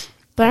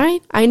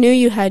 but I knew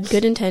you had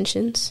good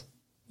intentions.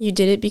 You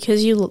did it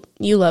because you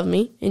love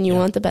me and you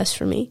want the best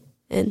for me,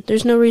 and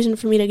there's no reason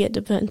for me to get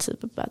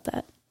defensive about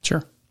that.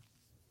 Sure.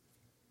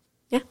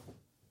 Yeah.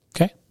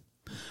 Okay.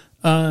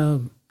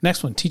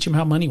 Next one: teach them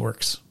how money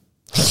works.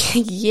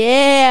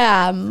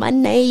 Yeah,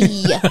 money.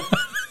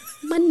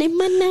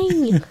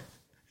 Money.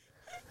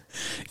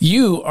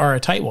 You are a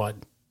tightwad.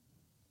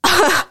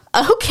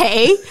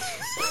 Okay.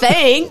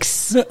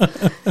 Thanks.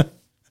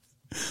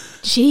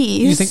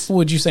 Jeez.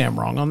 Would you say I'm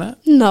wrong on that?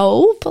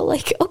 No, but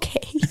like,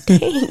 okay.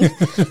 Dang.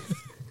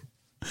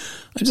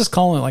 I'm just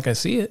calling it like I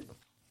see it.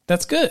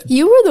 That's good.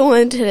 You were the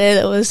one today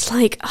that was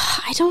like,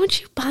 I don't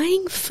want you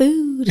buying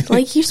food.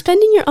 Like, you're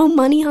spending your own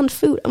money on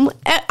food. I'm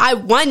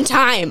like, one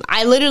time,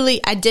 I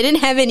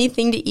didn't have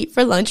anything to eat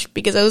for lunch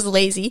because I was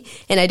lazy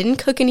and I didn't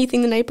cook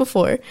anything the night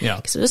before. Yeah.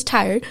 Because I was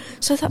tired.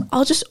 So I thought,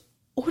 I'll just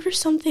order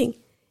something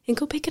and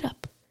go pick it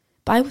up.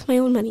 Buy with my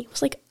own money. It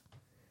was like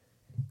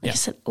I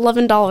said,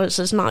 $11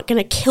 is not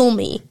going to kill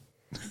me.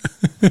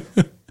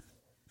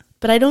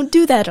 But I don't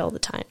do that all the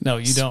time. No,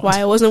 you don't. That's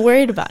why I wasn't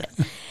worried about it.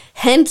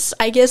 Hence,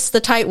 I guess,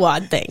 the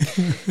tightwad thing.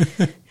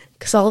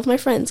 Because all of my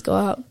friends go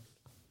out.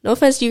 No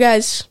offense to you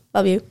guys.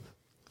 Love you.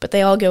 But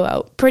they all go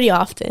out pretty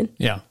often.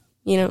 Yeah.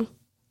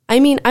 I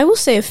mean, I will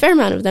say a fair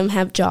amount of them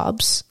have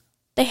jobs.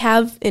 They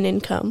have an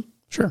income.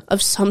 Sure.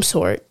 Of some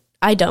sort.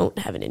 I don't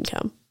have an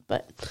income.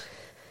 But,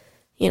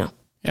 Yeah.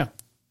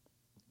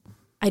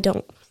 I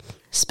don't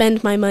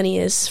spend my money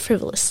as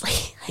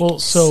frivolously. Well,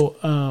 so,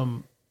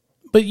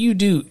 but you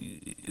do.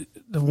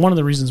 One of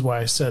the reasons why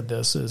I said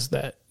this is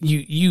that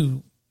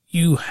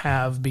you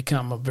have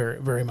become a very,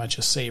 very much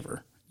a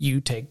saver.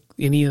 You take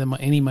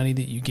any money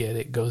that you get,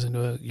 it goes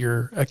into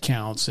your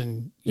accounts,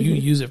 and you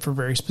use it for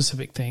very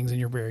specific things, and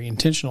you're very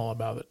intentional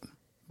about it.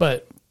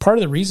 But part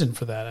of the reason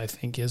for that, I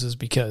think, is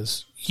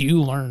because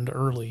you learned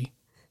early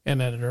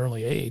and at an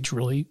early age,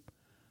 really,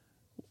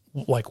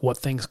 like what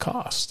things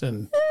cost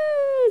and.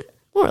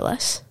 More or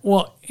less.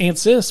 Well, Aunt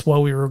Sis,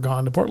 while we were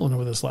gone to Portland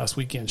over this last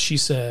weekend, she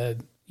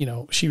said,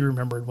 she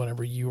remembered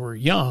whenever you were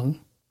young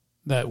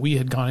that we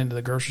had gone into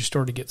the grocery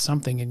store to get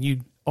something,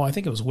 and I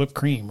think it was whipped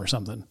cream or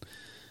something.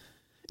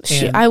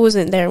 I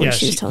wasn't there when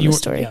she was telling the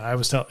story.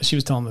 Yeah, she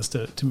was telling this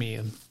to me,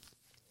 and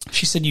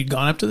she said you'd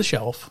gone up to the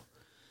shelf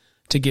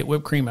to get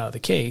whipped cream out of the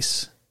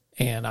case,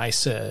 and I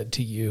said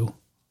to you,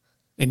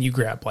 and you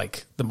grab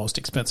like the most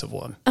expensive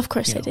one. Of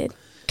course I did.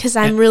 Because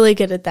I'm really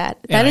good at that.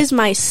 That is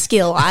my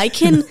skill. I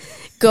can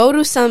go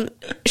to some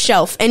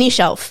shelf, any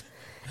shelf,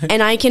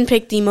 and I can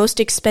pick the most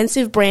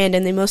expensive brand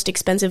and the most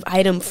expensive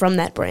item from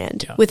that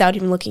brand without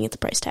even looking at the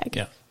price tag.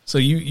 Yeah. So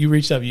you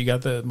reached up, you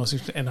got the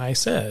most, and I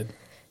said,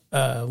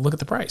 look at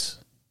the price.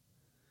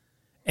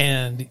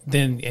 And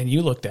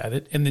you looked at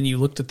it, and then you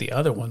looked at the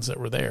other ones that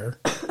were there.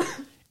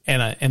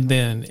 And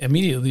then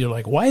immediately you're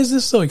like, why is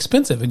this so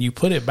expensive? And you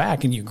put it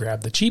back and you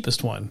grab the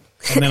cheapest one.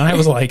 And then I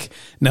was like,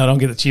 no, don't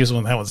get the cheapest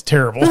one. That one's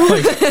terrible.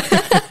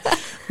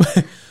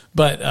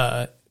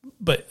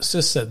 But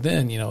Sis said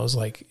then, it was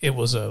like, it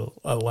was a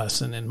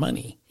lesson in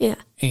money. Yeah.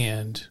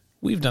 And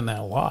we've done that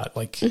a lot.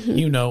 Like,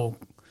 you know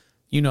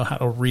how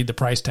to read the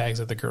price tags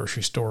at the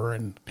grocery store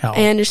and how.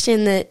 I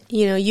understand that,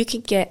 you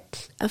could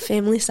get a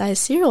family size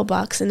cereal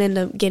box and end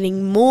up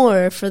getting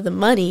more for the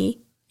money.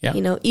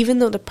 Yeah. Even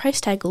though the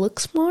price tag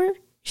looks more, you're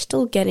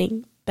still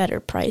getting better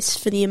price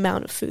for the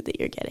amount of food that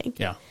you're getting.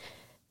 Yeah.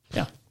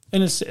 Yeah.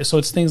 And it's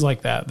things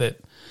like that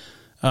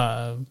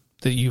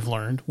you've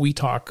learned. We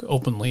talk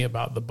openly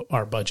about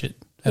our budget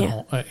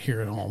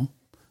here at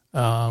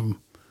home.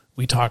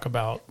 We talk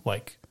about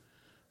like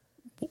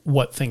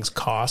what things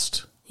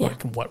cost,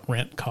 like what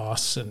rent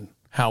costs and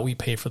how we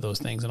pay for those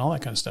things and all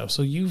that kind of stuff.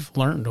 So you've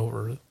learned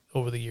over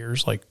the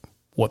years, like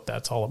what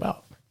that's all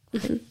about.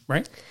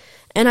 Right.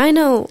 And I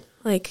know,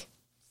 like,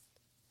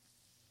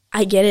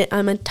 I get it.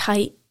 I'm a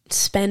tight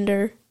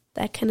spender,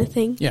 that kind of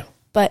thing. Yeah.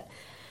 But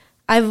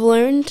I've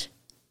learned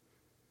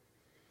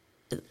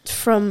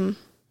from,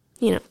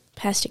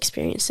 past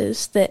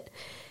experiences that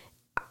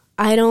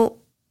I don't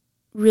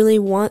really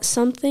want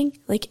something.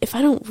 Like, if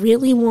I don't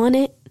really want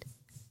it,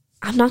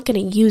 I'm not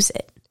going to use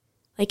it.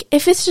 Like,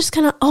 if it's just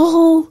kind of,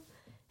 oh,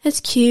 that's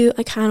cute,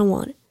 I kind of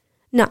want it.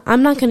 No,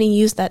 I'm not going to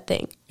use that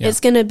thing. Yeah. It's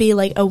going to be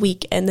like a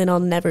week and then I'll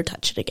never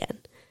touch it again.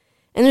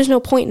 And there's no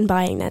point in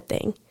buying that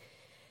thing.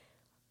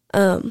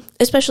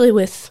 Especially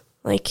with,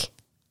 like,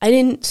 I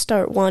didn't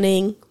start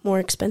wanting more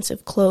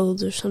expensive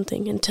clothes or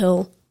something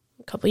until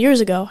a couple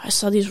years ago. I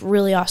saw these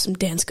really awesome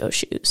Dansko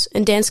shoes.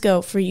 And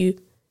Dansko, for you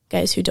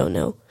guys who don't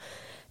know,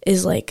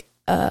 is like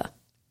an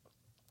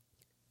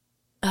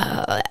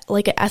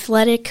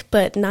athletic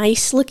but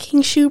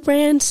nice-looking shoe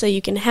brand. So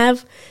you can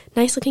have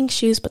nice-looking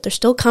shoes, but they're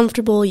still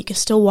comfortable. You can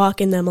still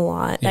walk in them a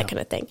lot, that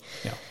kind of thing.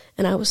 Yeah.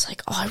 And I was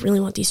like, oh, I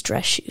really want these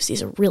dress shoes.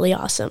 These are really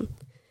awesome.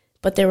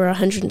 But they were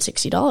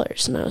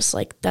 $160. And I was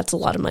like, that's a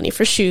lot of money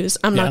for shoes.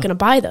 I'm not going to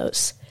buy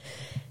those.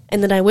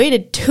 And then I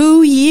waited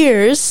 2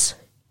 years.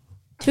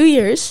 2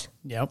 years.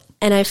 Yep.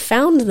 And I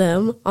found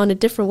them on a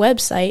different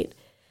website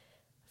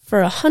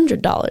for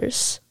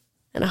 $100.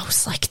 And I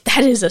was like,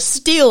 that is a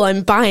steal.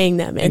 I'm buying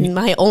them. And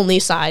the only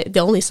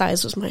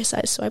size was my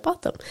size. So I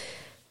bought them.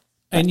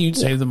 And you'd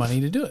save the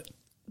money to do it.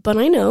 But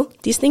I know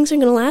these things are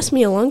going to last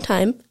me a long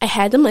time. I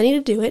had the money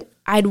to do it.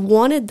 I'd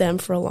wanted them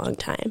for a long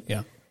time.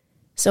 Yeah.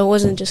 So it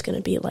wasn't just going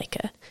to be like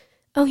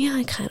oh yeah,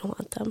 I kind of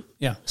want them.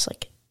 Yeah. It's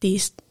like,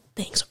 these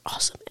things are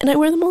awesome. And I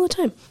wear them all the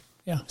time.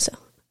 Yeah. So.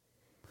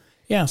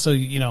 Yeah. So,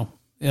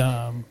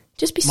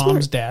 just be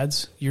moms, smart.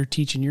 dads, you're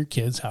teaching your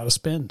kids how to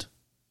spend.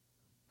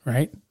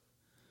 Right.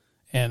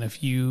 And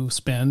if you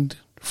spend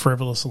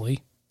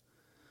frivolously,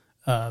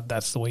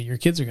 that's the way your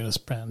kids are going to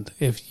spend.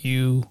 If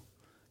you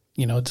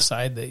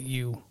decide that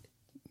you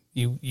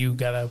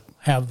gotta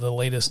have the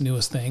latest,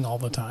 newest thing all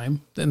the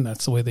time, then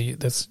that's the way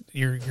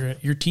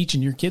you're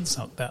teaching your kids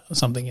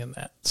something in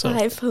that. So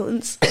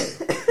iPhones.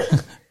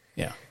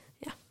 Yeah.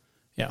 Yeah.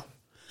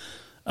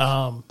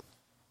 Yeah.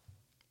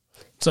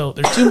 So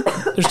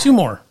there's two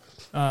more.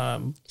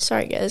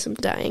 Sorry guys, I'm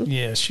dying.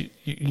 Yeah,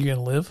 you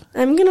gonna live?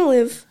 I'm gonna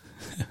live.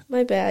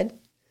 My bad.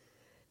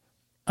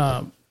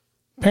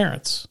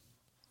 Parents,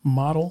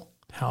 model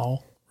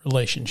how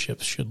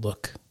relationships should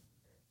look.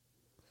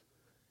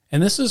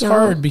 And this is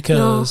hard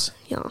because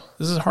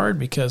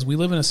we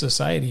live in a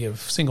society of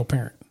single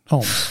parent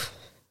homes.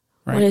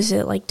 Right? What is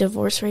it, like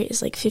divorce rate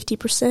is like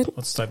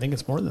 50%? I think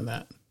it's more than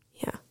that.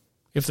 Yeah.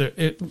 If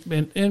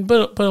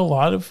but a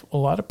lot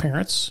of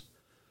parents,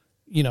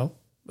 there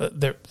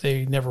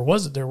never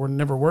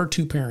were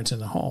two parents in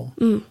the home.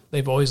 Mm.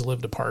 They've always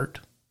lived apart.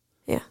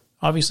 Yeah.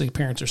 Obviously,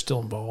 parents are still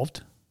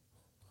involved,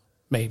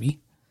 maybe,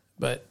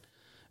 but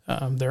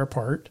they're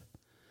apart.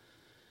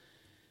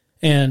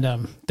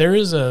 And there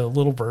is a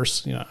little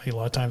verse, a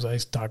lot of times I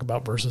talk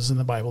about verses in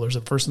the Bible. There's a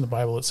verse in the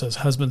Bible that says,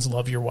 husbands,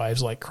 love your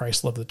wives like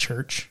Christ loved the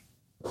church.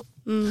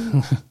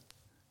 Mm.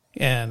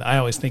 And I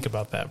always think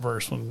about that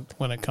verse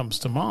when it comes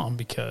to mom,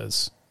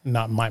 because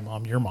not my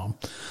mom, your mom.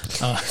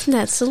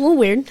 That's a little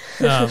weird.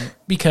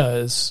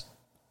 Because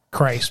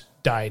Christ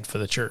died for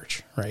the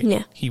church, right?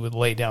 Yeah. He would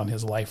lay down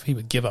his life. He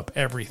would give up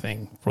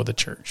everything for the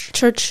church.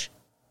 Church,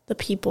 the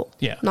people.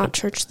 Yeah. Not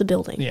church, the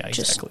building. Yeah,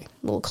 exactly. Just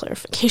a little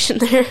clarification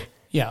there.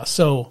 Yeah,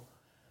 so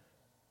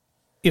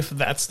if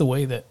that's the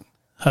way that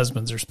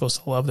husbands are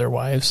supposed to love their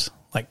wives,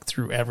 like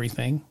through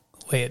everything,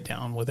 lay it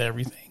down with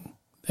everything,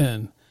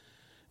 then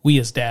we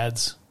as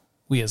dads,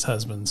 we as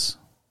husbands,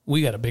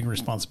 we got a big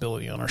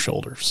responsibility on our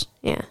shoulders.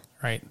 Yeah.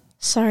 Right.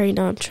 Sorry,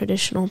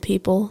 non-traditional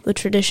people. The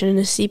tradition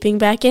is seeping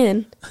back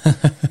in.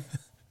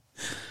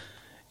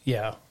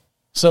 Yeah.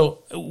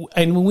 So,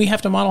 and we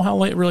have to model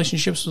how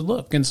relationships would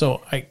look. And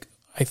so I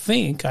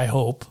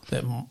hope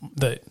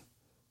that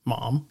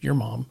mom, your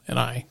mom, and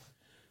I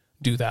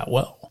do that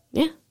well.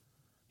 Yeah.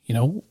 You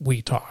know,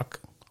 we talk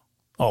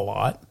a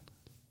lot.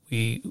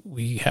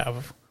 We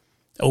have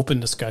open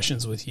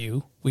discussions with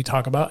you. We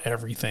talk about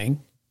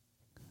everything.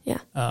 Yeah.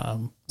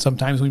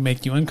 Sometimes we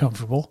make you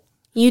uncomfortable.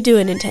 You do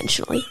it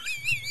intentionally.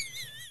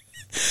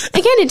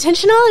 Again,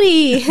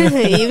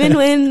 intentionality. Even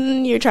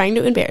when you're trying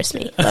to embarrass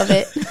me. Love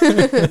it.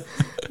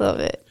 Love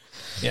it.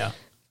 Yeah.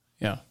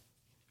 Yeah.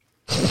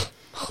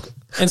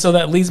 And so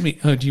that leads me...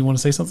 Oh, do you want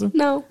to say something?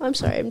 No, I'm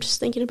sorry. I'm just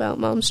thinking about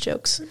mom's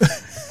jokes.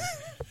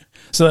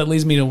 So that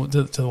leads me to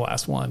the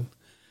last one.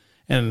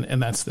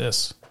 And that's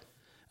this.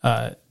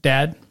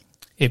 Dad,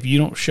 if you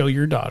don't show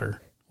your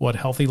daughter what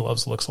healthy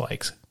love looks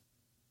like,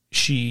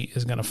 she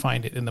is going to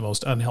find it in the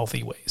most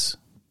unhealthy ways.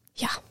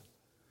 Yeah.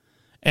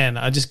 And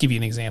I'll just give you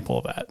an example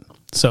of that.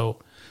 So,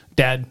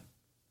 Dad,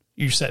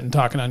 you're sitting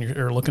talking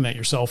or looking at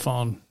your cell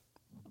phone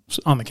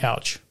on the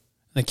couch.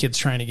 And the kid's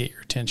trying to get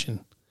your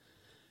attention.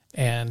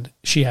 And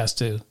she has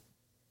to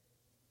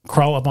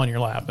crawl up on your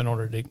lap in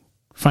order to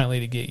finally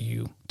to get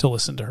you to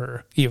listen to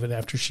her, even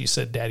after she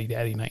said daddy,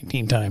 daddy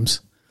 19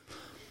 times.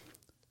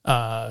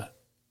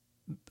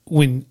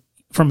 When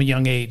from a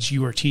young age,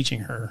 you are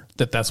teaching her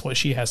that that's what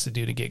she has to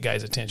do to get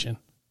guys' attention,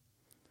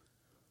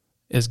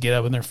 is get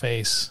up in their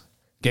face,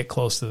 get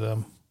close to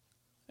them.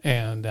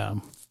 And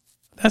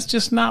that's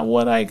just not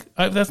what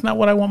that's not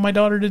what I want my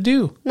daughter to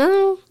do.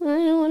 No, I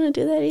don't want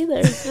to do that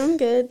either. I'm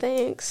good,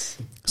 thanks.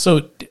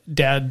 So,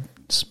 Dad,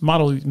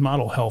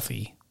 model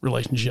healthy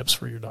relationships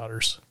for your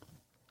daughters.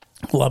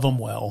 Love them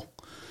well.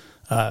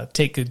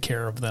 Take good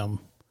care of them,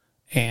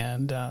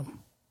 and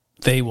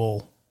they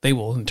will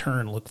in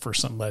turn look for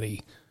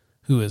somebody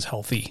who is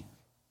healthy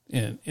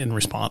in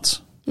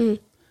response. Mm.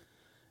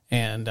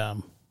 And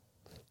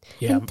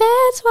yeah, and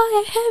that's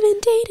why I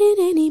haven't dated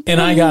anybody.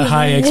 And I got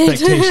high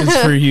expectations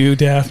for you,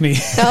 Daphne.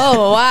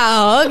 Oh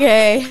wow,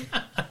 okay.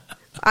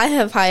 I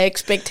have high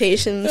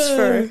expectations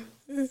for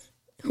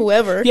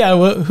whoever. Yeah,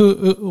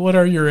 what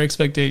are your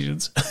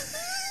expectations?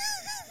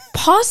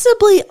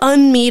 Possibly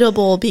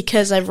unmeetable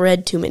because I've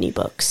read too many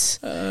books.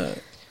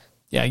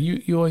 Yeah,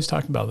 you always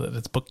talk about that.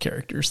 It's book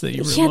characters that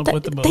you really love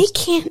with the most. They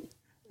can't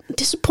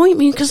disappoint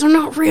me because they're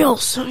not real.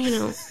 So,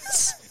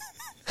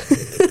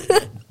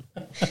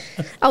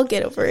 I'll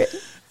get over it.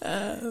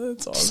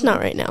 That's awesome. Just not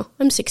right now.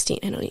 I'm 16.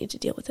 I don't need to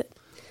deal with it.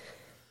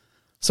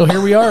 So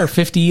here we are,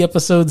 50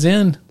 episodes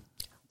in.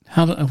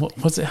 How's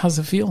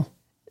it feel?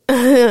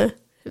 It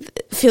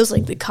feels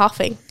like the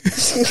coughing.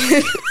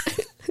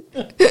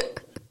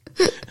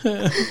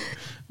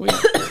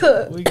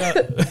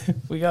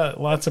 we got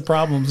lots of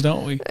problems,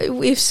 don't we?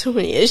 We have so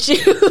many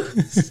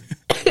issues.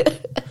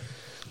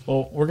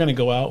 Well, we're going to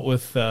go out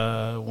with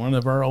one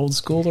of our old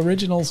school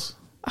originals.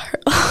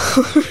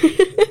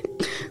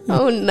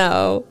 Oh,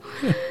 no.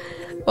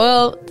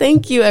 Well,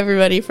 thank you,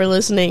 everybody, for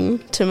listening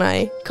to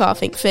my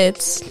coughing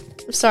fits.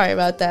 I'm sorry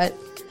about that.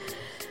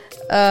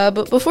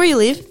 But before you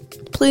leave,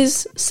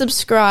 please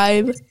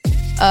subscribe,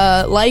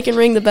 like and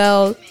ring the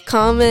bell,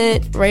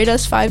 comment, rate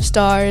us 5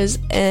 stars,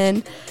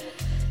 and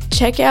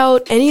check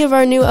out any of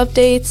our new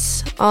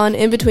updates on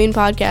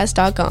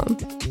inbetweenpodcast.com.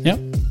 Yep.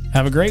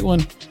 Have a great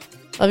one.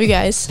 Love you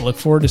guys. Look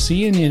forward to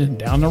seeing you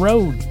down the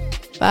road.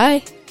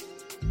 Bye.